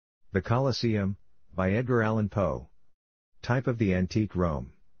The Coliseum, by Edgar Allan Poe. Type of the antique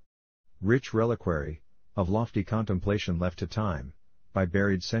Rome. Rich reliquary, of lofty contemplation left to time, by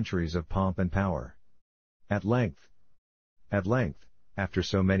buried centuries of pomp and power. At length, after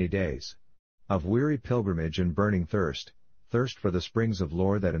so many days of weary pilgrimage and burning thirst for the springs of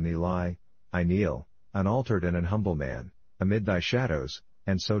lore that in thee lie, I kneel, unaltered and an humble man, amid thy shadows,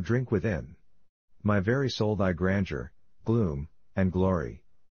 and so drink within my very soul thy grandeur, gloom, and glory,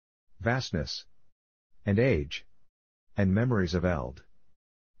 vastness, and age, and memories of eld,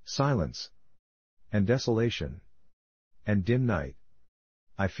 silence, and desolation, and dim night.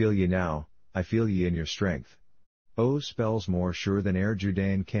 I feel ye now, I feel ye in your strength. O spells more sure than e'er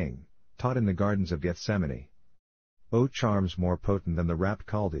Judean king, taught in the gardens of Gethsemane. O charms more potent than the rapt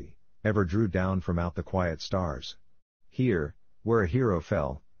Chaldee, ever drew down from out the quiet stars. Here, where a hero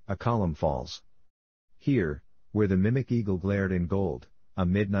fell, a column falls. Here, where the mimic eagle glared in gold, a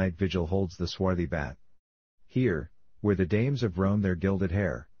midnight vigil holds the swarthy bat. Here, where the dames of Rome their gilded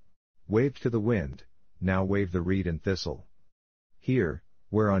hair waved to the wind, now wave the reed and thistle. Here,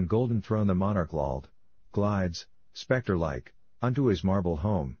 where on golden throne the monarch lolled, glides, spectre-like, unto his marble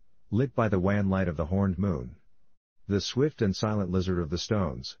home, lit by the wan light of the horned moon, the swift and silent lizard of the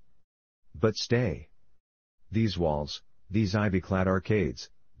stones. But stay! These walls, these ivy-clad arcades,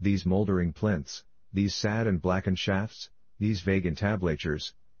 these mouldering plinths, these sad and blackened shafts, these vague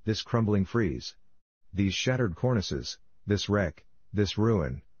entablatures, this crumbling frieze, these shattered cornices, this wreck, this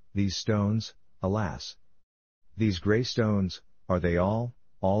ruin, these stones, alas! These grey stones, are they all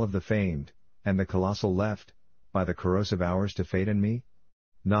of the famed, and the colossal left, by the corrosive hours to fate and me?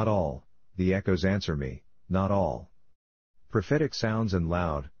 Not all, the echoes answer me, not all. Prophetic sounds and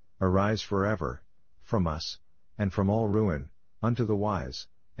loud, arise forever, from us, and from all ruin, unto the wise,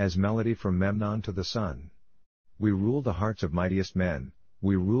 as melody from Memnon to the sun. We rule the hearts of mightiest men,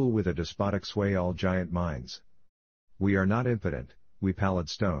 we rule with a despotic sway all giant minds. We are not impotent, we pallid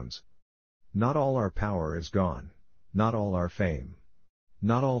stones. Not all our power is gone, not all our fame,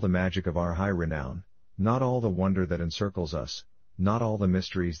 not all the magic of our high renown, not all the wonder that encircles us, not all the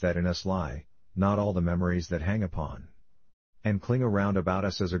mysteries that in us lie, not all the memories that hang upon and cling around about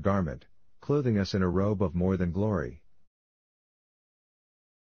us as a garment, clothing us in a robe of more than glory.